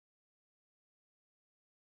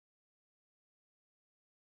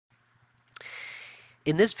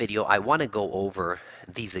In this video, I want to go over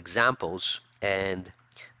these examples and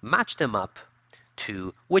match them up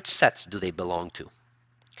to which sets do they belong to.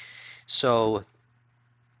 So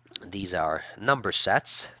these are number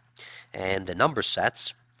sets, and the number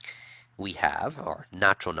sets we have are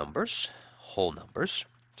natural numbers, whole numbers,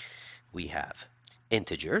 we have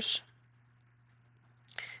integers,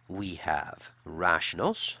 we have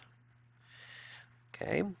rationals,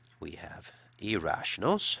 okay, we have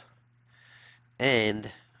irrationals,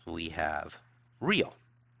 and we have real.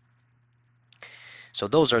 So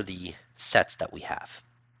those are the sets that we have.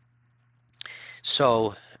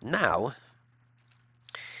 So now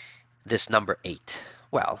this number 8.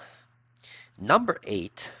 Well, number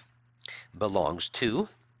 8 belongs to,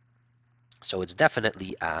 so it's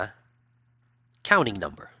definitely a counting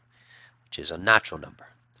number, which is a natural number.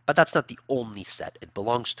 But that's not the only set it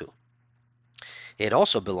belongs to. It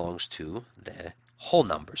also belongs to the whole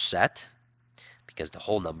number set, because the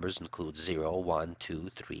whole numbers include 0, 1, 2,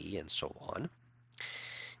 3, and so on.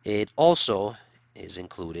 It also is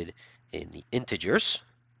included in the integers.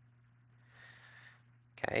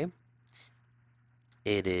 Okay.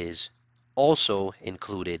 It is also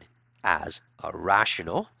included as a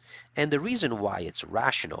rational. And the reason why it's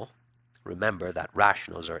rational, remember that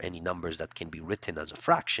rationals are any numbers that can be written as a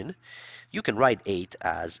fraction. You can write 8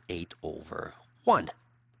 as 8 over 1.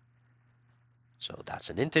 So that's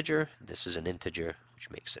an integer. This is an integer, which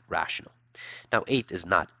makes it rational. Now 8 is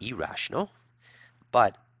not irrational,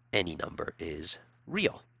 but any number is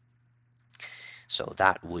real. So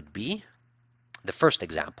that would be the first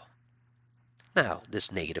example. Now this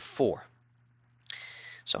 -4.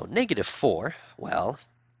 So -4, well,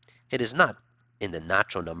 it is not in the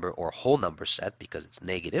natural number or whole number set because it's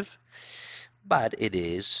negative, but it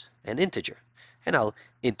is an integer. And I'll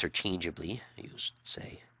interchangeably use,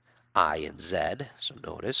 say, I and Z. So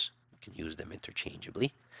notice we can use them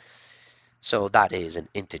interchangeably. So that is an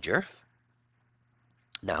integer.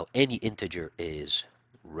 Now any integer is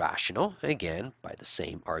rational, again, by the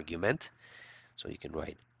same argument. So you can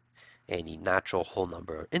write any natural whole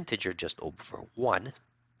number or integer just over 1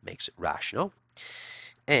 makes it rational.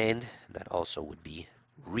 And that also would be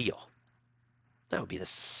real. That would be the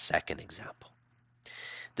second example.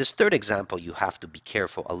 This third example, you have to be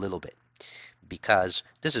careful a little bit because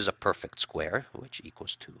this is a perfect square, which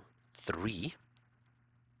equals to 3.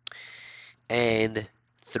 And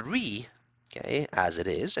 3, okay, as it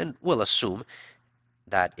is, and we'll assume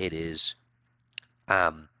that it is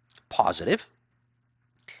positive.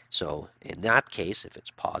 So in that case, if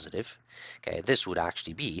it's positive, okay, this would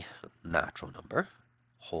actually be natural number,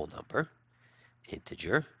 whole number,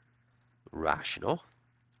 integer, rational,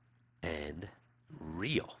 and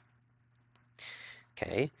real.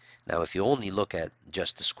 Okay, now if you only look at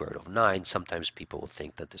just the square root of 9, sometimes people will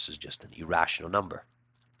think that this is just an irrational number.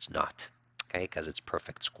 It's not, okay, because it's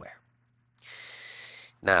perfect square.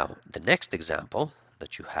 Now, the next example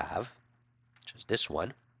that you have, which is this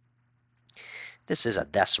one, this is a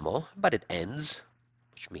decimal, but it ends,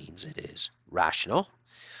 which means it is rational,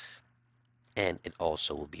 and it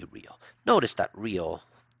also will be real. Notice that real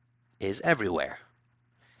is everywhere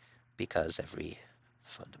because every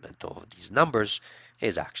fundamental of these numbers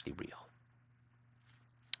is actually real.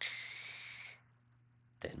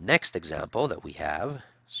 The next example that we have,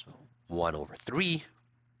 so 1 over 3.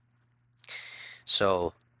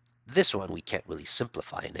 So this one we can't really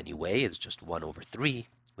simplify in any way. It's just 1 over 3.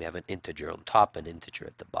 We have an integer on top, an integer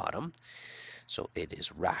at the bottom. So it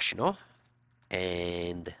is rational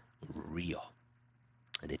and real.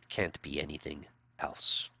 And it can't be anything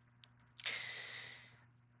else.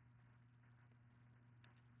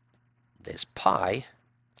 This pi,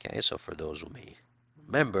 okay, so for those who may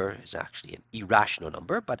remember, is actually an irrational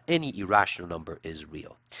number, but any irrational number is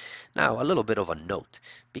real. Now, a little bit of a note,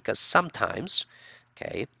 because sometimes,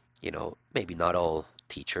 okay, you know, maybe not all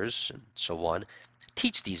teachers and so on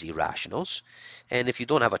teach these irrationals, and if you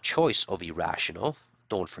don't have a choice of irrational,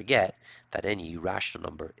 don't forget that any irrational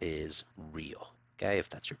number is real, okay, if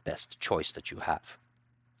that's your best choice that you have.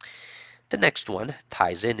 The next one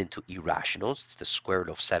ties into irrationals. It's the square root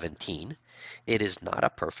of 17. It is not a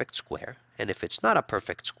perfect square, and if it's not a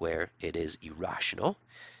perfect square, it is irrational.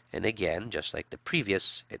 And again, just like the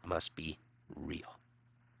previous, it must be real.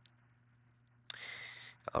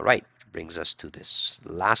 All right, brings us to this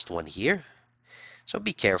last one here. So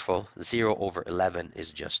be careful, 0 over 11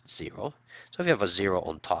 is just 0. So if you have a 0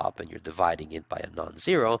 on top and you're dividing it by a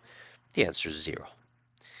non-zero, the answer is 0.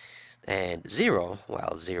 And 0,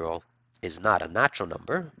 well, 0 is not a natural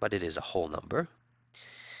number, but it is a whole number.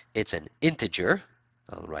 It's an integer.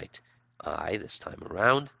 I'll write I this time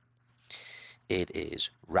around. It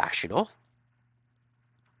is rational.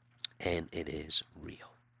 and it is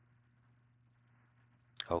real.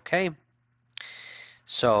 Okay,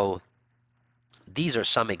 so these are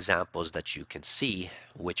some examples that you can see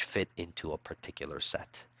which fit into a particular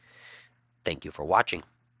set. Thank you for watching.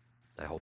 I hope